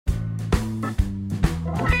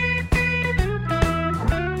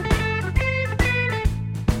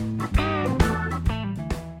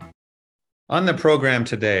On the program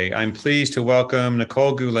today, I'm pleased to welcome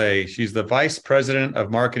Nicole Goulet. She's the Vice President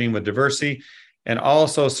of Marketing with Diversey and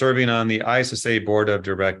also serving on the ISSA Board of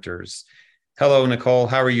Directors. Hello, Nicole.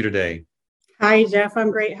 How are you today? Hi, Jeff.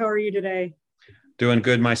 I'm great. How are you today? Doing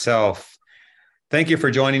good myself. Thank you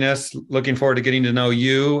for joining us. Looking forward to getting to know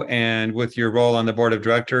you and with your role on the Board of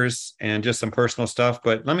Directors and just some personal stuff.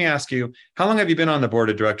 But let me ask you, how long have you been on the Board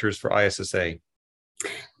of Directors for ISSA?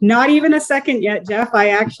 Not even a second yet, Jeff. I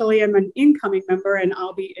actually am an incoming member and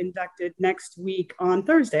I'll be inducted next week on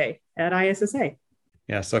Thursday at ISSA.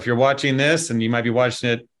 Yeah, so if you're watching this and you might be watching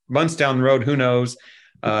it months down the road, who knows?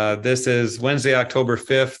 This is Wednesday, October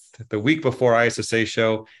 5th, the week before ISSA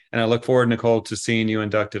show. And I look forward, Nicole, to seeing you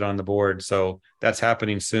inducted on the board. So that's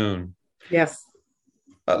happening soon. Yes.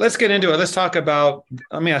 Let's get into it. Let's talk about,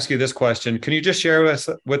 let me ask you this question. Can you just share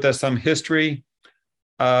with us some history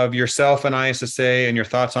of yourself and ISSA and your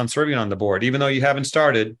thoughts on serving on the board? Even though you haven't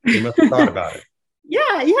started, you must have thought about it.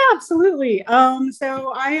 Yeah, absolutely.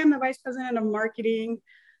 So I am the Vice President of Marketing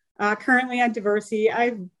currently at Diversey.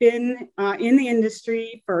 I've been in the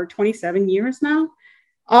industry for 27 years now.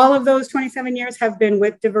 All of those 27 years have been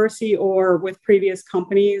with Diversey or with previous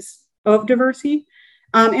companies of Diversey.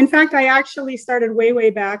 In fact, I actually started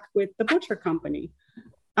way back with the Butcher Company.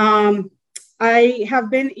 I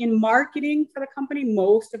have been in marketing for the company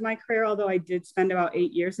most of my career, although I did spend about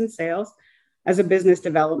 8 years in sales as a business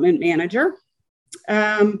development manager.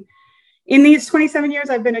 In these 27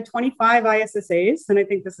 years, I've been at 25 ISSAs, and I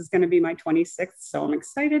think this is going to be my 26th, so I'm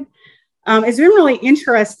excited. It's been really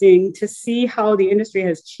interesting to see how the industry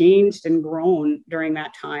has changed and grown during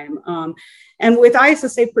that time. And with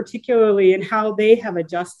ISSA particularly, and how they have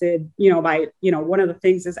adjusted, one of the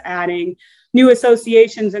things is adding new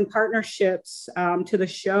associations and partnerships to the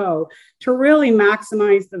show to really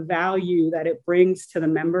maximize the value that it brings to the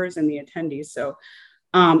members and the attendees. So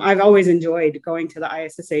I've always enjoyed going to the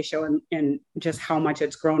ISSA show and just how much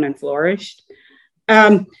it's grown and flourished.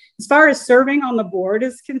 As far as serving on the board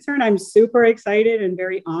is concerned, I'm super excited and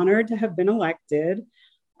very honored to have been elected.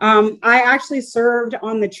 I actually served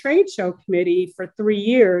on the trade show committee for 3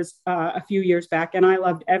 years, a few years back, and I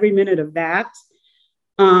loved every minute of that.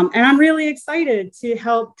 And I'm really excited to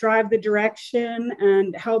help drive the direction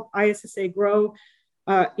and help ISSA grow,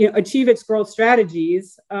 achieve its growth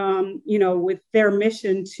strategies, with their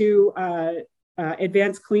mission to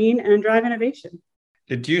advance clean and drive innovation.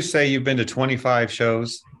 Did you say you've been to 25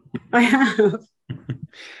 shows? I have.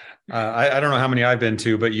 I don't know how many I've been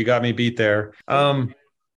to, but you got me beat there.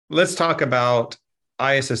 Let's talk about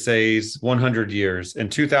ISSA's 100 years. In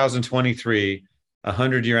 2023,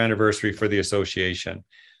 100-year anniversary for the association.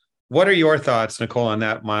 What are your thoughts, Nicole, on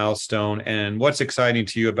that milestone, and what's exciting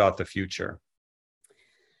to you about the future?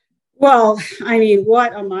 Well, I mean,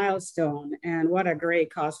 what a milestone and what a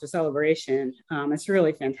great cause for celebration. It's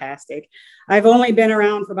really fantastic. I've only been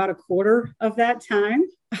around for about a quarter of that time.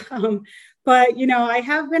 But, I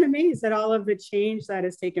have been amazed at all of the change that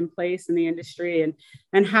has taken place in the industry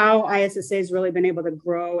and how ISSA has really been able to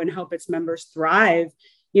grow and help its members thrive,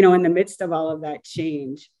 in the midst of all of that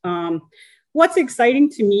change. What's exciting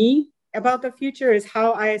to me about the future is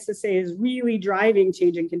how ISSA is really driving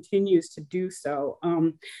change and continues to do so.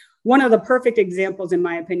 One of the perfect examples, in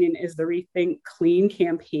my opinion, is the Rethink Clean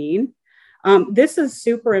campaign. This is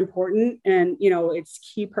super important, and its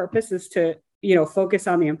key purpose is to focus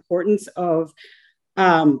on the importance of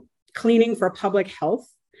cleaning for public health,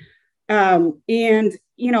 and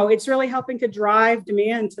it's really helping to drive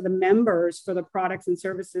demand to the members for the products and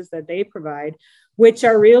services that they provide, which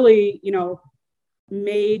are really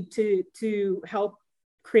made to help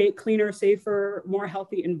create cleaner, safer, more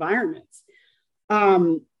healthy environments.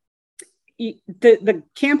 The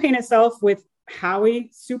campaign itself with Howie,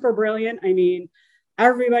 super brilliant. I mean,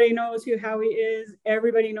 everybody knows who Howie is.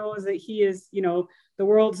 Everybody knows that he is, the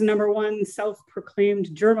world's #1 self-proclaimed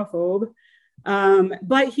germaphobe.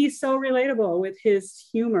 But he's so relatable with his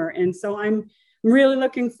humor. And so I'm really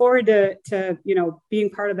looking forward to being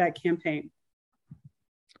part of that campaign.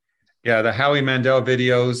 Yeah, the Howie Mandel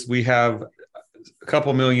videos, we have a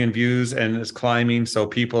couple million views and it's climbing. So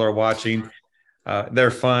people are watching.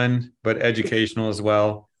 They're fun, but educational as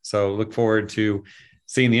well. So look forward to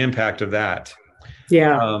seeing the impact of that.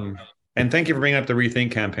 Yeah. And thank you for bringing up the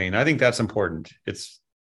Rethink campaign. I think that's important. It's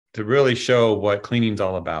to really show what cleaning's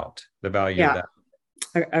all about, the value of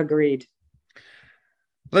that. Agreed.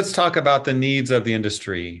 Let's talk about the needs of the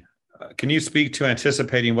industry. Can you speak to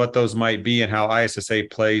anticipating what those might be and how ISSA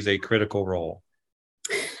plays a critical role?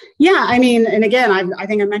 Yeah, I mean, and again, I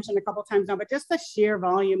think I mentioned a couple of times now, but just the sheer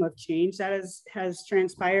volume of change that has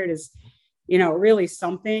transpired is really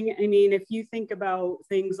something. I mean, if you think about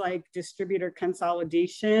things like distributor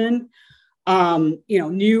consolidation,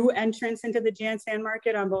 new entrants into the Jansan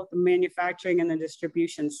market on both the manufacturing and the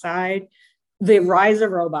distribution side, the rise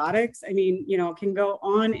of robotics, I mean, it can go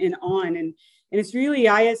on and on. And it's really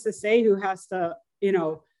ISSA who has to,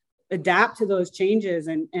 adapt to those changes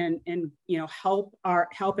and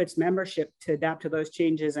help its membership to adapt to those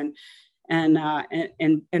changes and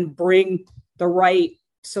bring the right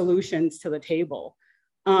solutions to the table.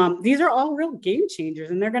 These are all real game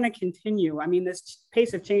changers, and they're going to continue. I mean, this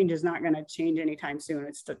pace of change is not going to change anytime soon.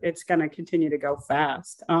 It's going to continue to go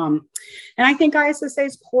fast. And I think ISSA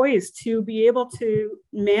is poised to be able to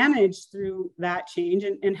manage through that change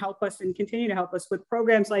and help us and continue to help us with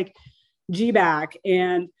programs like GBAC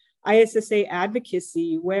and ISSA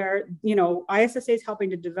advocacy, where, ISSA is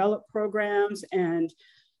helping to develop programs and,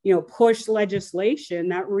 push legislation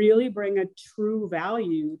that really bring a true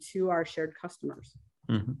value to our shared customers.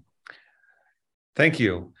 Mm-hmm. Thank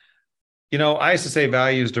you. ISSA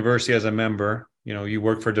values Diversey as a member. You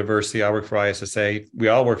work for Diversey, I work for ISSA. We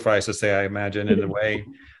all work for ISSA, I imagine, in a way.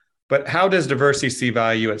 But how does Diversey see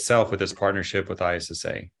value itself with this partnership with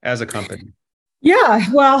ISSA as a company? Yeah,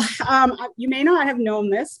 well, you may not have known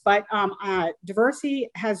this, but Diversey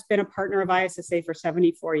has been a partner of ISSA for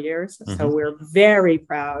 74 years. Mm-hmm. So we're very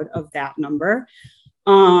proud of that number.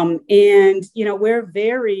 And,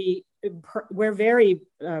 we're very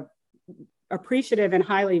appreciative and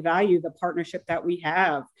highly value the partnership that we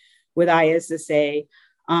have with ISSA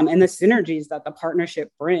and the synergies that the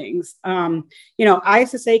partnership brings.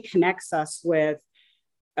 ISSA connects us with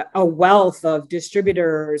a wealth of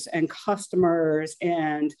distributors and customers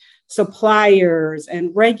and suppliers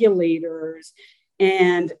and regulators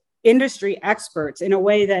and industry experts in a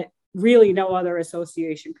way that really no other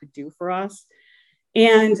association could do for us.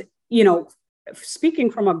 And, speaking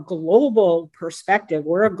from a global perspective,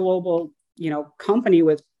 we're a global, company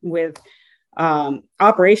with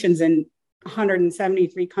operations in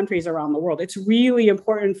 173 countries around the world. It's really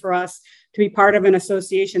important for us to be part of an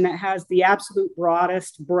association that has the absolute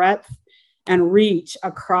broadest breadth and reach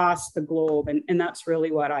across the globe. And that's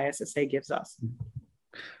really what ISSA gives us.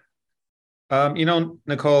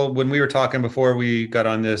 Nicole, when we were talking before we got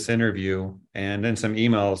on this interview and in some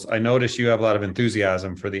emails, I noticed you have a lot of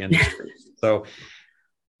enthusiasm for the industry. So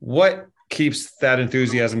what keeps that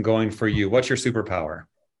enthusiasm going for you? What's your superpower?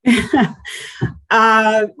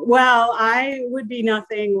 Well, I would be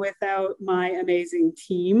nothing without my amazing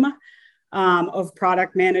team of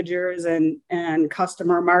product managers and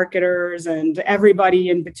customer marketers and everybody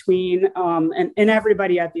in between and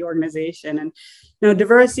everybody at the organization. And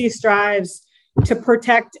Diversey strives to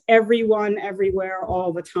protect everyone, everywhere,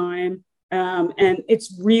 all the time. And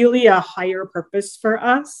it's really a higher purpose for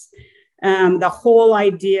us. The whole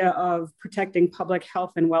idea of protecting public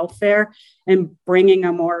health and welfare and bringing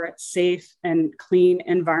a more safe and clean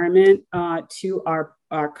environment to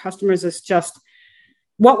our customers is just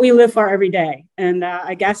what we live for every day. And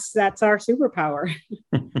I guess that's our superpower.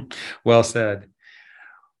 Well said.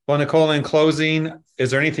 Well, Nicole, in closing,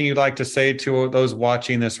 is there anything you'd like to say to those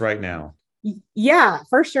watching this right now? Yeah,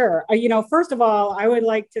 for sure. First of all, I would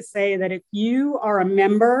like to say that if you are a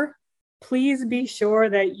member, please be sure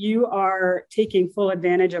that you are taking full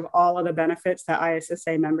advantage of all of the benefits that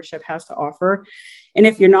ISSA membership has to offer. And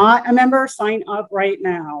if you're not a member, sign up right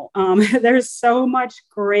now. There's so much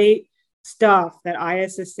great stuff that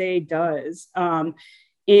ISSA does. And,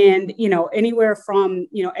 anywhere from,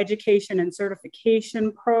 education and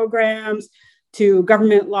certification programs to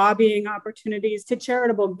government lobbying opportunities to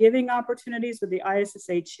charitable giving opportunities with the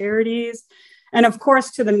ISSA charities. And of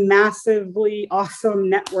course, to the massively awesome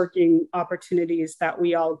networking opportunities that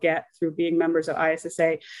we all get through being members of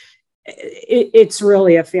ISSA. It's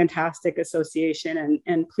really a fantastic association,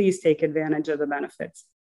 and please take advantage of the benefits.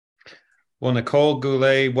 Well, Nicole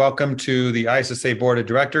Goulet, welcome to the ISSA Board of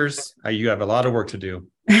Directors. You have a lot of work to do.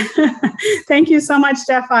 Thank you so much,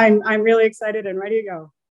 Jeff. I'm really excited and ready to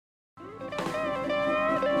go.